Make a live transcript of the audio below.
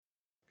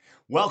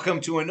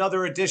Welcome to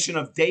another edition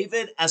of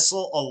David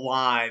Essel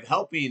Alive,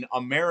 helping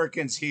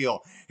Americans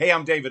heal. Hey,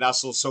 I'm David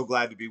Essel. So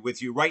glad to be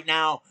with you. Right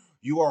now,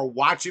 you are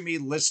watching me,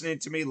 listening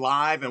to me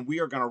live, and we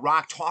are going to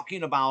rock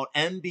talking about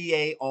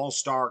NBA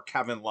All-Star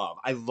Kevin Love.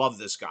 I love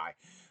this guy.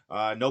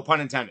 No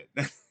pun intended.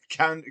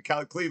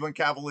 Cleveland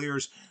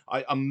Cavaliers,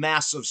 a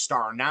massive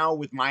star. Now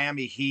with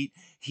Miami Heat,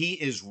 he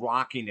is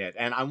rocking it.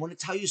 And I want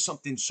to tell you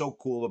something so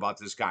cool about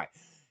this guy.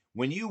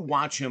 When you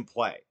watch him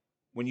play,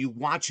 when you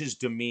watch his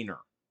demeanor,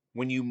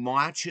 when you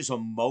watch his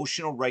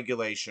emotional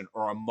regulation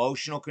or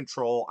emotional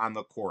control on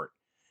the court,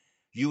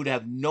 you would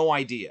have no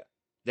idea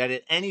that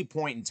at any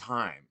point in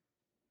time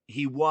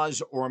he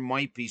was or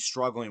might be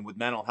struggling with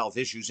mental health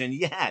issues. And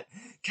yet,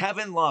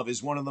 Kevin Love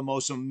is one of the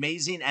most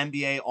amazing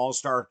NBA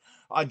All-Star,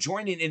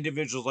 joining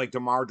individuals like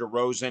DeMar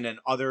DeRozan and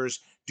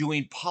others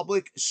doing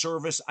public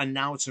service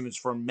announcements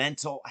for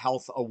mental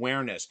health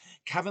awareness.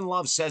 Kevin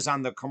Love says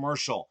on the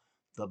commercial,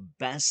 "The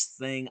best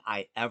thing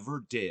I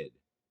ever did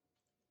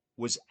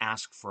was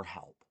ask for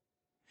help."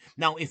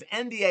 Now, if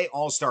NBA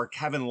All-Star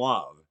Kevin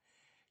Love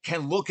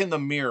can look in the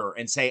mirror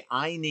and say,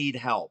 "I need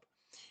help,"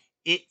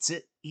 it's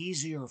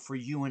easier for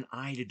you and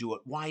I to do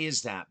it. Why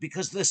is that?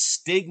 Because the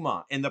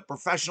stigma in the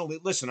professional,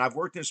 listen, I've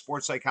worked in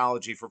sports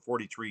psychology for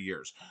 43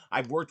 years.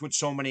 I've worked with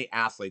so many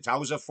athletes. I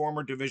was a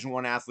former Division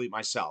I athlete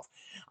myself.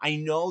 I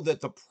know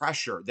that the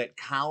pressure that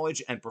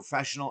college and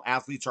professional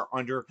athletes are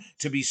under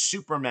to be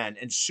supermen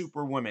and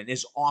superwomen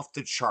is off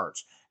the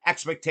charts.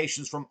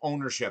 Expectations from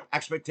ownership,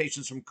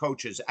 expectations from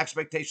coaches,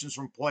 expectations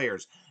from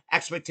players,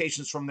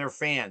 expectations from their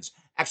fans,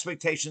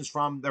 expectations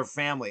from their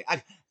family,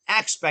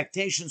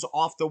 expectations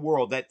off the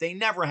world that they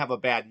never have a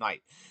bad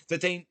night, that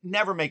they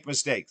never make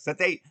mistakes,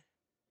 do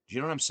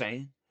you know what I'm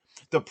saying?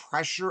 The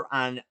pressure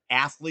on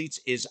athletes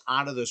is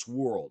out of this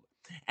world.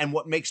 And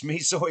what makes me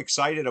so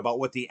excited about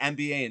what the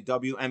NBA and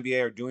WNBA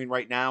are doing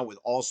right now with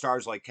all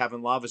stars like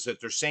Kevin Love is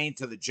that they're saying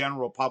to the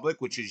general public,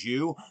 which is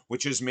you,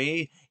 which is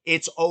me,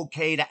 it's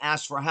okay to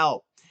ask for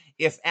help.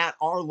 If at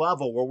our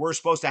level where we're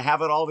supposed to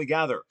have it all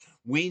together,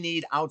 we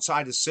need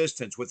outside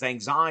assistance with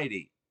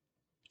anxiety,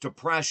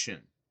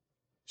 depression,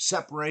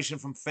 separation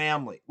from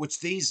family, which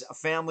these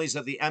families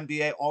of the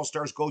NBA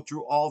All-Stars go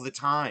through all the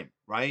time,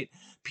 right?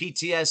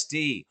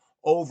 PTSD,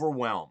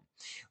 overwhelm,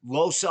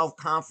 low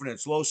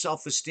self-confidence, low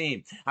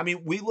self-esteem. I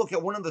mean, we look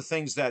at one of the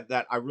things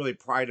that I really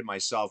prided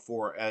myself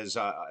for as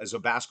a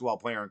basketball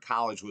player in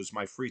college was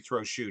my free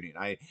throw shooting.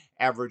 I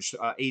averaged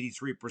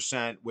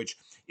 83%, which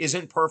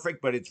isn't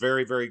perfect, but it's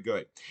very, very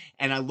good.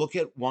 And I look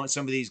at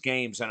some of these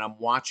games and I'm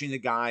watching the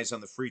guys on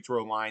the free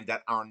throw line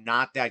that are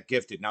not that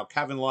gifted. Now,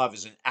 Kevin Love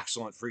is an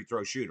excellent free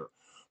throw shooter,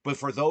 but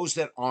for those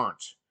that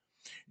aren't,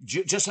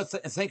 just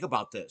think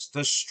about this,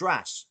 the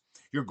stress.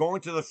 You're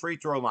going to the free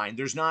throw line.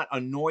 There's not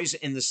a noise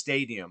in the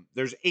stadium.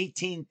 There's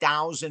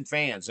 18,000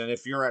 fans. And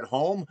if you're at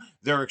home,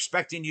 they're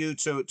expecting you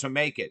to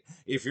make it.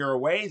 If you're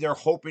away, they're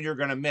hoping you're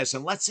going to miss.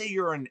 And let's say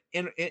you're an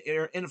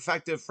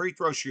ineffective free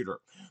throw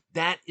shooter.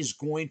 That is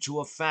going to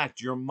affect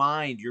your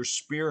mind, your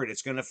spirit.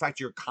 It's going to affect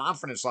your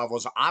confidence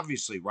levels,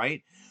 obviously,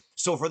 right?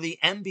 So for the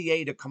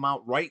NBA to come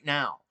out right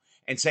now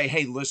and say,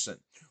 "Hey, listen,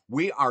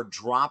 we are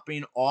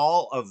dropping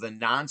all of the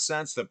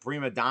nonsense, the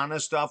prima donna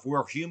stuff.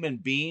 We're human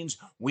beings.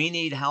 We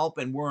need help,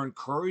 and we're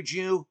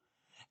encouraging you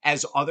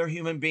as other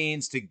human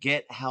beings to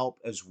get help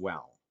as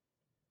well."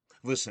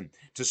 Listen,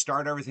 to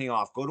start everything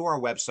off, go to our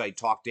website,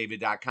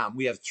 talkdavid.com.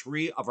 We have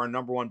 3 of our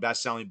 #1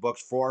 best-selling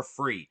books for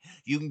free.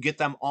 You can get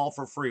them all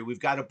for free. We've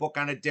got a book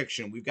on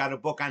addiction. We've got a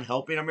book on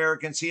helping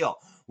Americans heal.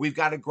 We've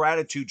got a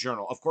gratitude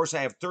journal. Of course,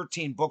 I have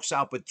 13 books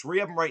out, but 3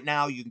 of them right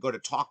now, you can go to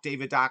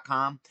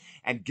talkdavid.com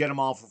and get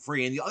them all for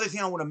free. And the other thing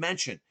I want to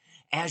mention,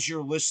 as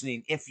you're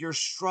listening, if you're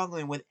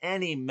struggling with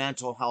any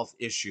mental health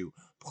issue,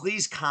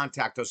 please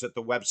contact us at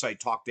the website,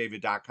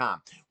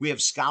 talkdavid.com. We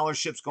have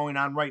scholarships going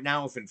on right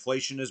now. If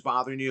inflation is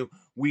bothering you,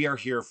 we are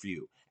here for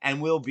you and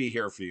we'll be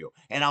here for you.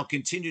 And I'll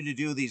continue to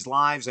do these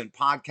lives and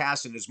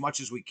podcasts and as much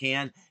as we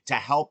can to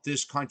help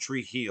this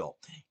country heal.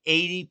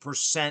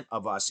 80%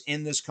 of us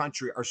in this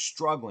country are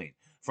struggling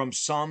from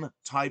some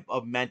type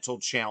of mental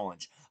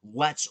challenge.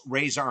 Let's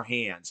raise our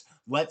hands.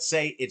 Let's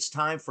say it's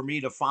time for me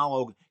to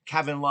follow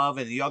Kevin Love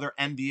and the other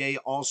NBA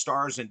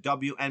All-Stars and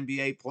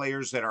WNBA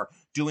players that are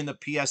doing the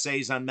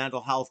PSAs on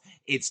mental health.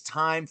 It's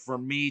time for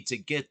me to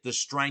get the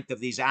strength of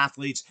these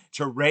athletes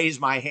to raise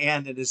my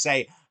hand and to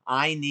say,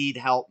 "I need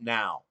help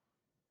now."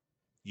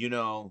 You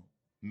know,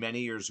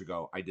 many years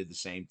ago, I did the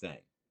same thing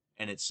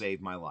and it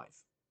saved my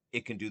life.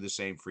 It can do the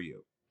same for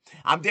you.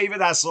 I'm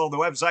David Essel. The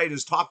website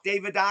is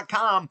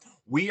talkdavid.com.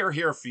 We are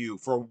here for you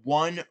for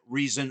one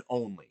reason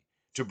only,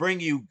 to bring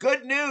you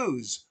good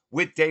news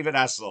with David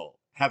Essel.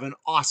 Have an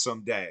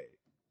awesome day.